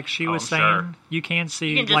shockwave, like she Oh, was I'm saying. sure. You can see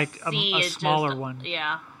You can just like see a it smaller just, one.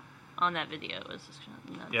 Yeah, on that video it was just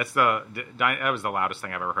nuts. Yeah, that was the loudest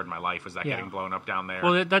thing I've ever heard in my life. Was that Yeah. getting blown up down there?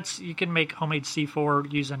 Well, that's you can make homemade C4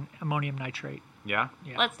 using ammonium nitrate. yeah.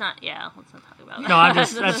 Yeah. Let's not talk about that. No, I'm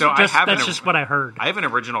just that's So I just have that's an- just what I heard. I have an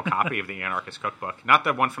original copy of the Anarchist Cookbook, not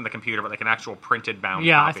the one from the computer, but like an actual printed bound.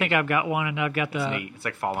 Yeah, copy. I think I've got one, and I've got It's the neat. It's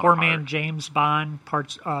like falling Poor apart. Man James Bond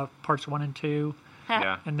parts 1 and 2,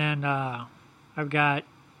 Yeah. and then I've got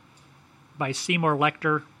by Seymour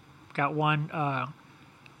Lecter, got one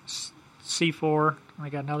C4. I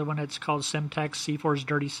got another one that's called Semtex, C4's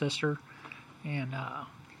Dirty Sister, and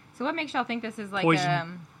So what makes y'all think this is like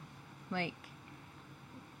Poison. Like,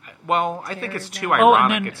 Well, I think it's too Oh, and ironic.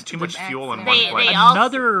 then It's too the- much fuel in one They place. also-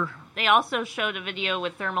 Another They also showed a video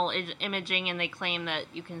with thermal imaging, and they claim that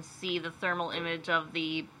you can see the thermal image of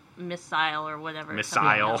the missile or whatever.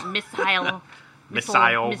 Missile.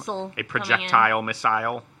 Missile. A projectile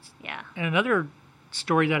missile. Yeah. And another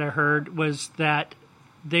story that I heard was that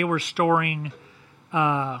they were storing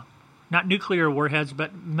not nuclear warheads,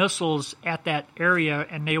 but missiles at that area,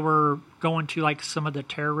 and they were going to like some of the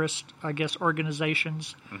terrorist, I guess,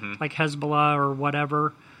 organizations like Hezbollah or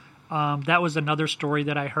whatever. That was another story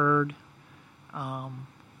that I heard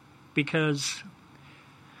because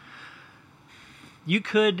you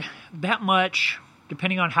could, that much,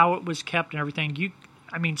 depending on how it was kept and everything,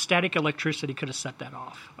 static electricity could have set that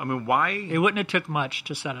off. I mean, why? It wouldn't have took much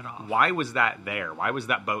to set it off. Why was that there? Why was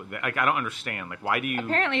that boat there? Like, I don't understand. Like, why do you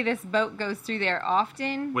apparently this boat goes through there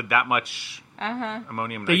often. with that much Uh-huh.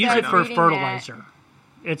 ammonium They use nitrate? it for reading fertilizer.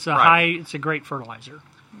 It's a Right. it's a great fertilizer.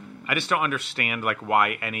 I just don't understand like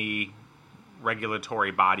why any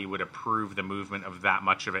regulatory body would approve the movement of that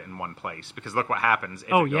much of it in one place. Because look what happens if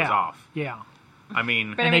it goes off. Yeah. I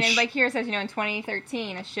mean, But And I they mean, like here it says, in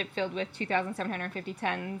 2013, a ship filled with 2,750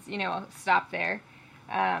 tons, stopped there.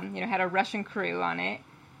 Had a Russian crew on it.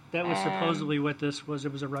 That was supposedly what this was.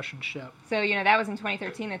 It was a Russian ship. So, that was in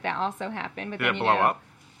 2013 that also happened. But did then, it blow up?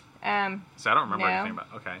 Um, So I don't remember no. anything about.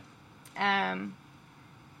 Okay.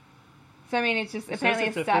 So I mean, it's just says apparently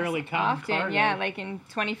it's it a stops fairly common often. cargo. Yeah, like in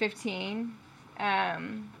 2015,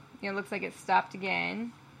 it looks like it stopped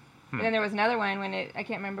again. And then there was another one when I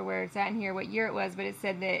can't remember where it's at in here, what year it was, but it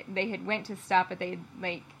said that they had went to stop, but they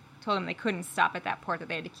told them they couldn't stop at that port, that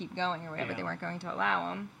they had to keep going or whatever. Yeah. They weren't going to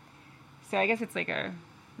allow them. So I guess it's like a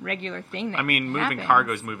regular thing that I mean, moving happens.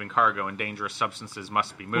 cargo is moving cargo, and dangerous substances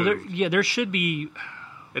must be Well, moved. there should be.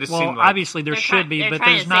 It just Well, seemed like obviously there They're should try- be, they're but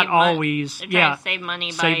trying there's to not save mon- always. They're Yeah, trying to save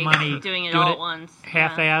money by doing it all at once.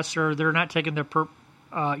 half-ass, or they're not taking the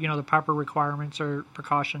the proper requirements or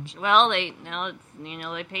precautions. Well, they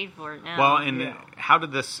paid for it now. Well, and how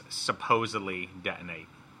did this supposedly detonate?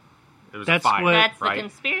 It was That's a fire, what- that's right? the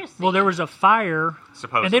conspiracy. Well, there was a fire,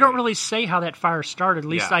 Supposedly. and they don't really say how that fire started. At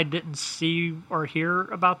least Yeah. I didn't see or hear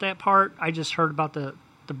about that part. I just heard about the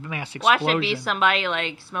mass Watch explosion. it be somebody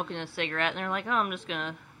like smoking a cigarette, and they're like, "Oh, I'm just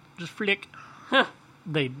gonna." Just flick.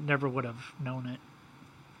 They never would have known it.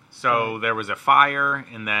 So there was a fire,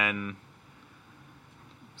 and then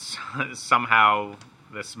somehow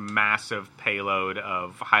this massive payload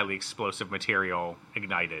of highly explosive material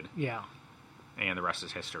ignited, Yeah. and the rest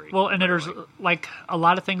is history. Well, and there's literally. like a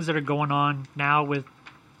lot of things that are going on now with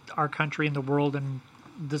our country and the world, and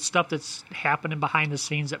the stuff that's happening behind the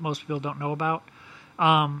scenes that most people don't know about.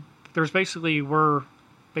 We're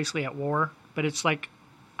basically at war, but it's like,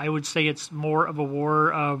 I would say it's more of a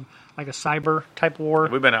war of like a cyber type war.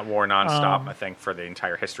 We've been at war nonstop, I think, for the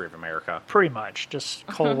entire history of America. Pretty much, just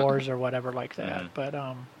Cold Wars or whatever like that.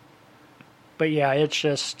 But yeah, it's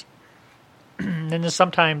just, and then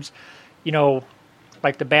sometimes,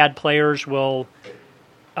 like the bad players will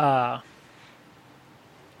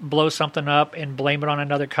blow something up and blame it on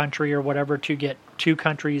another country or whatever to get two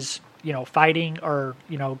countries, fighting or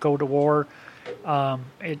go to war.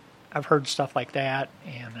 I've heard stuff like that,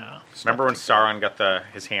 and Remember when Sauron got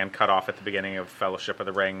his hand cut off at the beginning of Fellowship of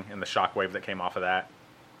the Ring, and the shockwave that came off of that?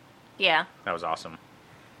 Yeah, That was awesome.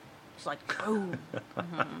 it's like, oh,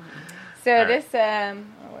 So All right. this,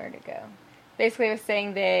 where'd it go? Basically, it was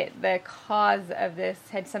saying that the cause of this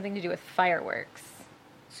had something to do with fireworks.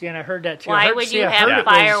 see, and I heard that too. why would you have it was-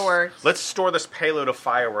 fireworks? Let's store this payload of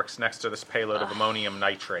fireworks next to this payload of ammonium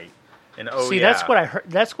nitrate. And See, that's what I heard.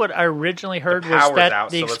 That's what I originally heard, was power's that out,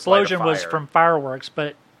 the so let's light a explosion was fire. from fireworks,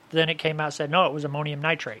 but then it came out and said no, it was ammonium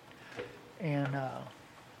nitrate. And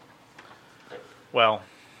Well,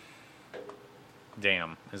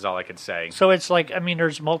 damn, is all I could say. so it's like,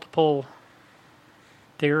 there's multiple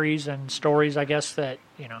theories and stories, I guess, that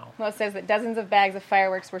Well, it says that dozens of bags of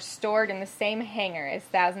fireworks were stored in the same hangar as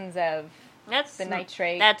thousands of That's the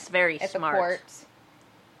nitrate That's very at smart. the port.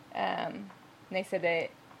 And they said that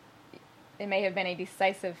it may have been a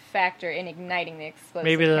decisive factor in igniting the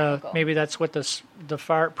explosive chemical. maybe that's what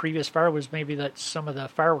the previous fire was. Maybe that some of the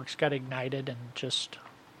fireworks got ignited and just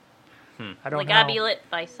I don't They know. gotta be lit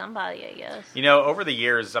by somebody, I guess. Over the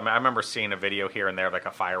years, I remember seeing a video here and there, like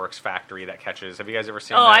a fireworks factory that catches. Have you guys ever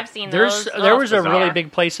seen Oh, that? I've seen those. There was a bizarre. really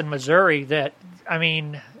big place in Missouri that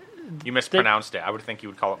You mispronounced it. I would think you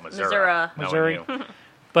would call it Missouri. Missouri. Missouri.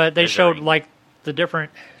 But they Missouri. showed like the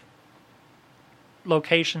different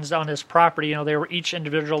locations on this property. They were each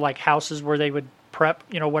individual like houses where they would prep,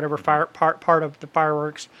 whatever fire part of the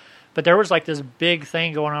fireworks. But there was like this big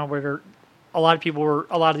thing going on where a lot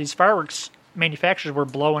of these fireworks manufacturers were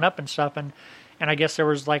blowing up and stuff, and I guess there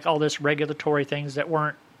was like all this regulatory things that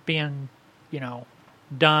weren't being,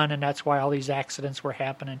 done, and that's why all these accidents were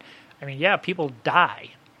happening. I mean, yeah, people die.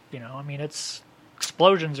 I mean,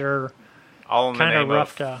 explosions are All in the kinda name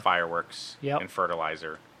rough of to- fireworks Yep. and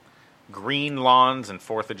fertilizer. Green lawns and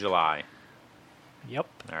 4th of July. Yep.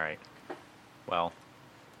 All right. Well,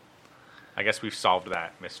 I guess we've solved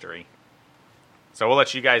that mystery. So we'll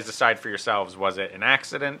let you guys decide for yourselves. Was it an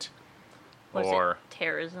accident? Was or, it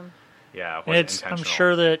terrorism? yeah, was And it I'm intentional?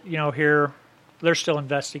 sure that here they're still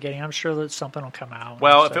investigating. I'm sure that something will come out.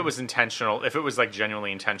 Well, if So it was intentional, if it was like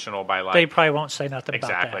genuinely intentional by like they probably won't say nothing about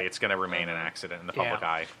exactly, that. it's going to remain an accident in the public Yeah.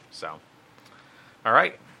 eye. So, all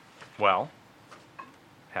right. Well,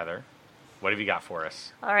 Heather, what have you got for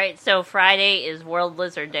us? All right, so Friday is World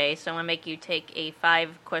Lizard Day, so I'm going to make you take a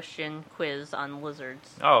 5-question quiz on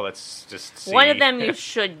lizards. Oh, let's just see. One of them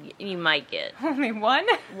you might get. Only one?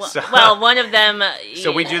 So- Well, one of them...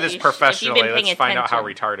 So we do this if you've professionally. been paying Let's find out how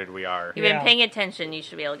attention. retarded we are. You've Yeah. been paying attention, you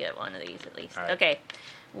should be able to get one of these at least. All right. Okay.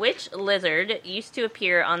 Which lizard used to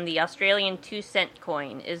appear on the Australian 2-cent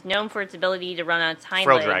coin is known for its ability to run on its hind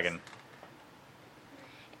Frill legs dragon.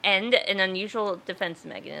 and an unusual defense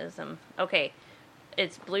mechanism? Okay.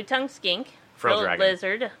 It's blue-tongued skink, Frill frilled dragon.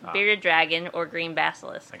 lizard, Ah. bearded dragon, or green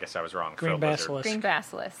basilisk. I guess I was wrong. Green Frilled lizard. basilisk. Green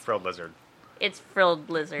basilisk. Frilled lizard. It's frilled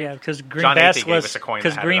lizard. Yeah, because green John Athey gave us basilisks a coin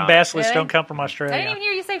that had it green on it. basilisks Really? don't come from I Australia. didn't even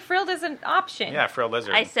hear you say frilled is an option. Yeah, frilled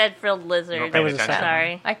lizard. I said frilled You lizard. don't That pay was a attention. sound.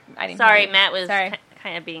 Sorry. I didn't Sorry, hear you. Matt was Sorry.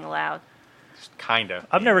 kind of being loud. Kinda.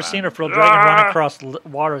 I've never seen a frilled dragon run across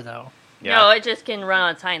water though. Yeah. No, it just can run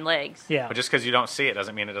on its hind legs. Yeah, But just because you don't see it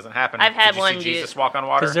doesn't mean it doesn't happen. I've had Did you one see do- Jesus walk on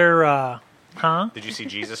water? because they're huh? Did you see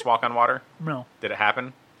Jesus walk on water? No, Did it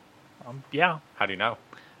happen? yeah, How do you know?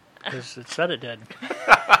 because it said it did.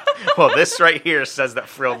 Well, this right here says that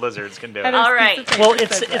frilled lizards can do it. All right. Well,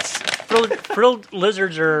 it's frilled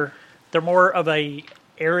lizards they're more of a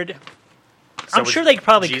arid. So I'm was- sure they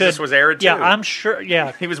probably Jesus could. was arid too. Yeah, I'm sure.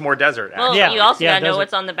 Yeah, He was more desert. Well, Actually. Yeah, you also yeah, gotta know does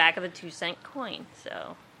what's it- on the back of the 2-cent coin.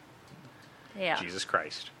 So, yeah. Jesus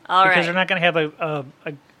Christ. All because right. they're not going to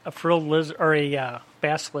have a frilled lizard or a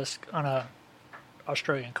basilisk on a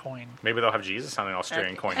Australian coin. Maybe they'll have Jesus on an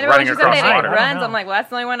Australian coin I know running when she across said that water. it I don't runs, know. I'm like, well, that's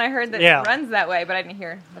the only one I heard that Yeah. runs that way, but I didn't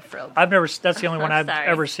hear the frilled. That's the only one I'm I've sorry.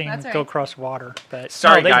 ever seen That's all go right. across water. But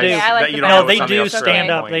Sorry, no, they guys, do. Yeah, I like that the you don't No, know back. they what's on the do Australian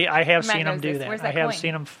stand up. coin. I have Matt seen them knows do this. that. Where's I that have coin?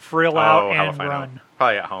 seen them frill Oh, out I don't know and if I know. run.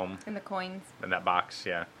 Probably at home In the coins. in that box.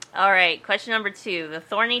 Yeah. All right. Question number 2. The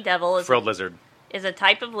thorny devil Frilled lizard. is a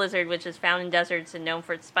type of lizard which is found in deserts and known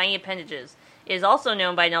for its spiny appendages. It is also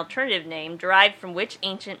known by an alternative name derived from which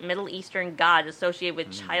ancient Middle Eastern god associated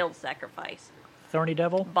with child sacrifice? Thorny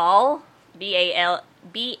devil, Baal, B-A-L,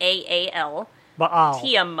 Baal,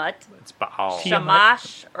 Tiamat, It's Baal. Tiamat.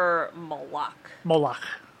 Shamash, or Moloch? Moloch.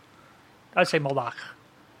 I'd say Moloch.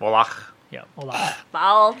 Wallach. Yeah, Moloch.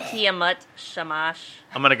 Baal, Tiamat, Shamash.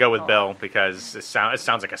 I'm gonna go with Bill because it sounds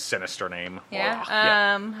like a sinister name. Yeah.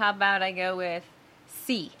 Wallach. How about I go with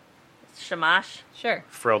C? Shamash. Sure.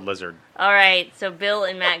 Frilled lizard. All right, so Bill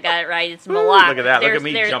and Matt got it right. It's Moloch. Look at that. Look Their- at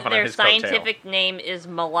me their, jumping on their his coattail. scientific name is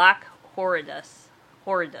Moloch horridus.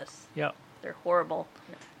 Horridus. Yep. They're horrible.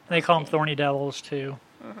 They call them thorny devils too.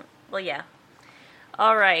 Well, yeah.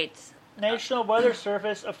 All right. National Weather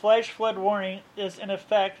Service, a flash flood warning is in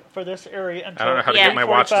effect for this area until I don't know how to Yeah. get my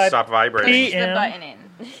watch to 45 stop vibrating. P- The PM. button in.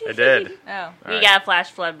 It did. Oh. All We right. got a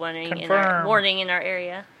flash flood Confirm. warning in our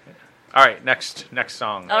area. All right, next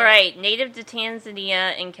song. All right, native to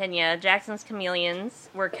Tanzania and Kenya, Jackson's chameleons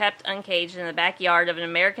were kept uncaged in the backyard of an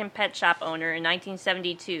American pet shop owner in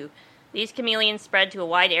 1972. These chameleons spread to a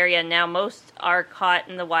wide area, and now most are caught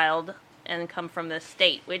in the wild and come from this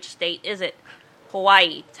state. Which state is it?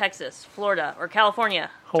 Hawaii, Texas, Florida, or California?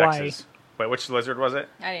 Hawaii. Texas. Wait, which lizard was it?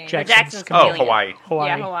 I didn't Jack- Jackson's Oh, chameleon. Hawaii. Hawaii.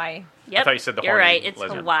 Yeah, Hawaii. Yep. thought you said the You're horny right. It's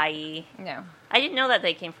lizard. Hawaii. No. I didn't know that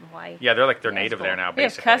they came from Hawaii. Yeah, they're like they're Yeah, it's native cool. there now, We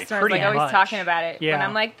have basically. customers Pretty like always much. talking about it. Yeah. When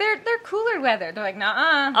I'm like, they're cooler weather. They're like,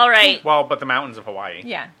 nah. All right. Well, but the mountains of Hawaii.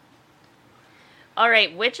 Yeah. All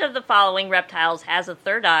right. Which of the following reptiles has a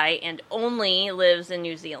third eye and only lives in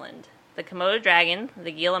New Zealand? The Komodo dragon,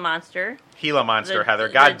 the Gila monster, Gila monster, The- Heather.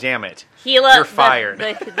 the- God damn it. Gila. You're fired.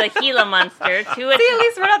 The Gila monster, See, at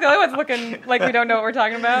least we're not the only ones looking like we don't know what we're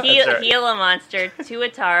talking about. That's right. Gila monster,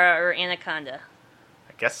 Tuatara, or Anaconda.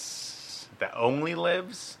 I guess that only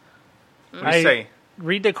lives? What do I- you say?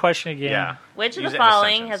 Read the question again. Yeah. Which of Use the it in a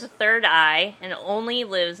following sentence. has a third eye and only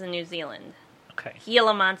lives in New Zealand? Okay.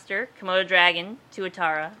 Gila monster, Komodo dragon,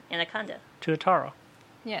 Tuatara, Anaconda. Tuatara.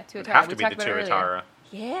 Yeah, It'd Tuatara. have to We be talked the about it earlier. Tuatara.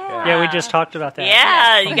 Yeah. Yeah, we just talked about that.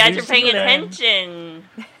 Yeah, you From guys New are paying Zealand. attention.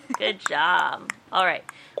 Good job. All right.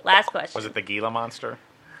 Last question. Was it the Gila monster?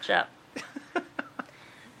 Shut up.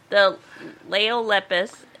 The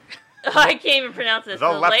Laolepis. I can't even pronounce this. The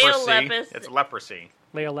leprosy. Laolepis. It's leprosy.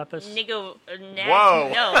 Leolepis.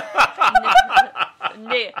 Whoa. No.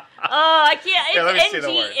 I can't. Here, let me see It's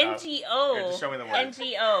the word. NGO. Here, just show me the word.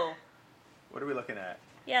 NGO. What are we looking at?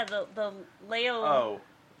 Yeah, the Leo. Oh,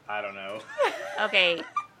 I don't know. Okay,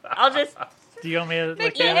 I'll just. Do you want me to look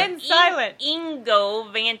Make the at end it? silent.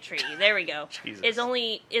 Ingo vantry. There we go. Jesus.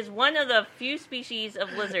 Is one of the few species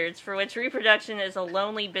of lizards for which reproduction is a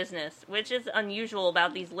lonely business, which is unusual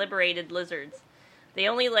about these liberated lizards. They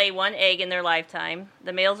only lay one egg in their lifetime.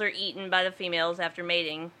 The males are eaten by the females after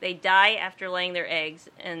mating. They die after laying their eggs,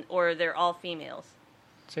 or they're all females.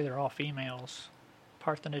 Say they're all females.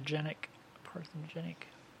 Parthenogenic.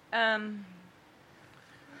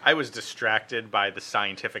 I was distracted by the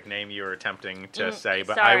scientific name you were attempting to say,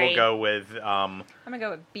 but sorry. I will go with. I'm gonna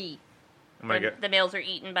go with B. I'm gonna go, The males are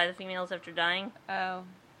eaten by the females after dying Oh,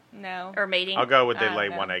 no. or mating. I'll go with they lay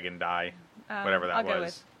no. one egg and die. Whatever that I'll go was.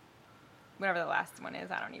 with whatever the last one is.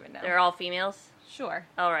 I don't even know. They're all females. Sure.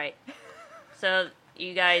 All right. So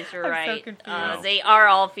you guys are I'm so right. confused. They are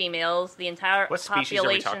all females. The entire What species are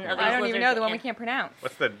we population talking of about? these I don't even lizards know the one and- we can't pronounce.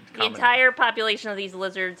 What's the The common? entire population of these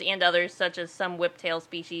lizards and others, such as some whiptail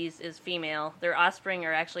species, is female. Their offspring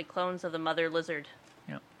are actually clones of the mother lizard.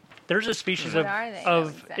 There's a species What are they? of No,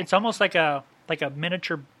 exactly. it's almost like a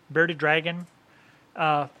miniature bearded dragon.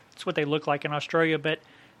 It's what they look like in Australia, but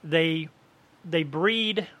they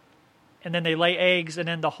breed and then they lay eggs and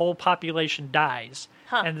then the whole population dies.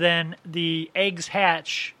 Huh. And then the eggs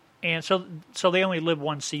hatch and so they only live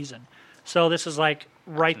one season. So this is like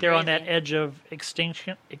right there on that amazing. edge of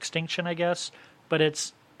extinction, I guess. But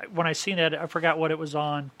it's when I seen that, I forgot what it was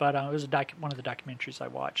on, but it was one of the documentaries I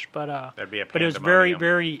watched. But That'd be a but it was very, pandemonium.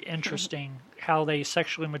 very interesting how they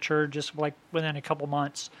sexually matured just like within a couple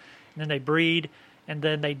months, and then they breed, and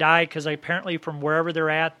then they die because apparently from wherever they're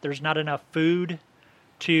at, there's not enough food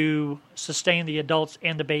to sustain the adults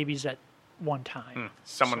and the babies at one time.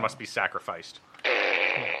 Someone must be sacrificed.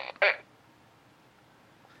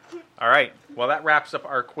 All right. Well, that wraps up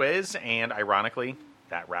our quiz, and ironically,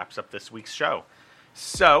 that wraps up this week's show.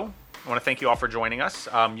 So, I want to thank you all for joining us.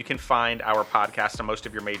 You can find our podcast on most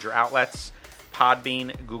of your major outlets: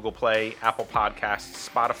 Podbean, Google Play, Apple Podcasts,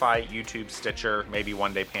 Spotify, YouTube, Stitcher, maybe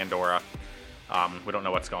one day Pandora. We don't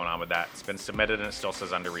know what's going on with that. It's been submitted and it still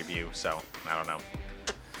says under review, so I don't know.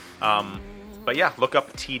 But yeah, look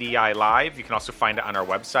up TDI Live. You can also find it on our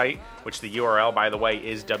website, which the URL, by the way,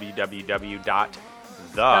 is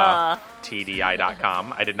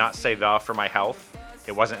www.thetdi.com. I did not say the for my health.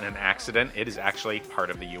 It wasn't an accident. It is actually part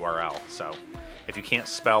of the URL. So if you can't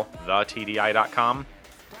spell thetdi.com,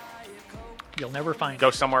 You'll never find go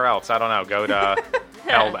it. somewhere else. I don't know. Go to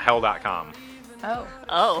hell.com. Oh.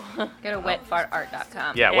 Oh. Go to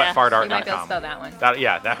wetfartart.com. Yeah, Yeah. wetfartart.com. You might be able to spell that one.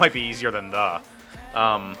 That might be easier than the.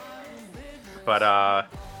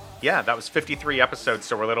 Yeah, that was 53 episodes,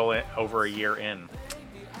 so we're a little over a year in.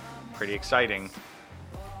 Pretty exciting.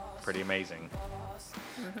 Pretty amazing.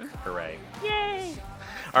 Hooray. Yay.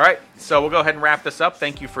 All right, so we'll go ahead and wrap this up.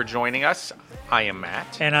 Thank you for joining us. I am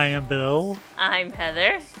Matt. And I am Bill. I'm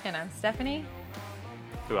Heather. And I'm Stephanie.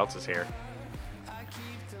 Who else is here?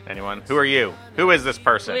 Anyone? Who are you? Who is this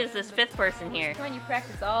person? Who is this fifth person here? Come on, you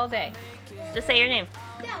practice all day. Just say your name.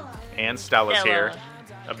 And Stella's Stella. here,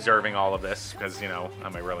 observing all of this because, you know,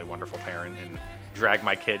 I'm a really wonderful parent and drag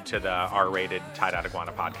my kid to the R-rated Tie-Dye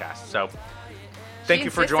Iguana podcast. So thank She you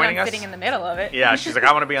for insists on joining us. Sitting in the middle of it. Yeah, she's like,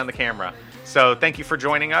 I want to be on the camera. So thank you for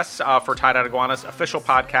joining us for Tie-Dye Iguana's official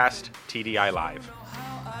podcast, TDI Live.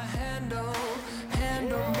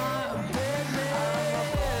 handle my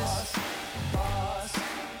business.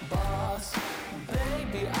 Boss,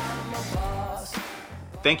 baby, I'm a boss.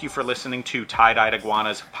 Thank you for listening to Tie-Dyed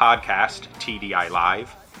Iguana's podcast, TDI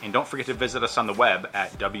Live. And don't forget to visit us on the web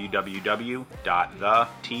at www.thetdi.com.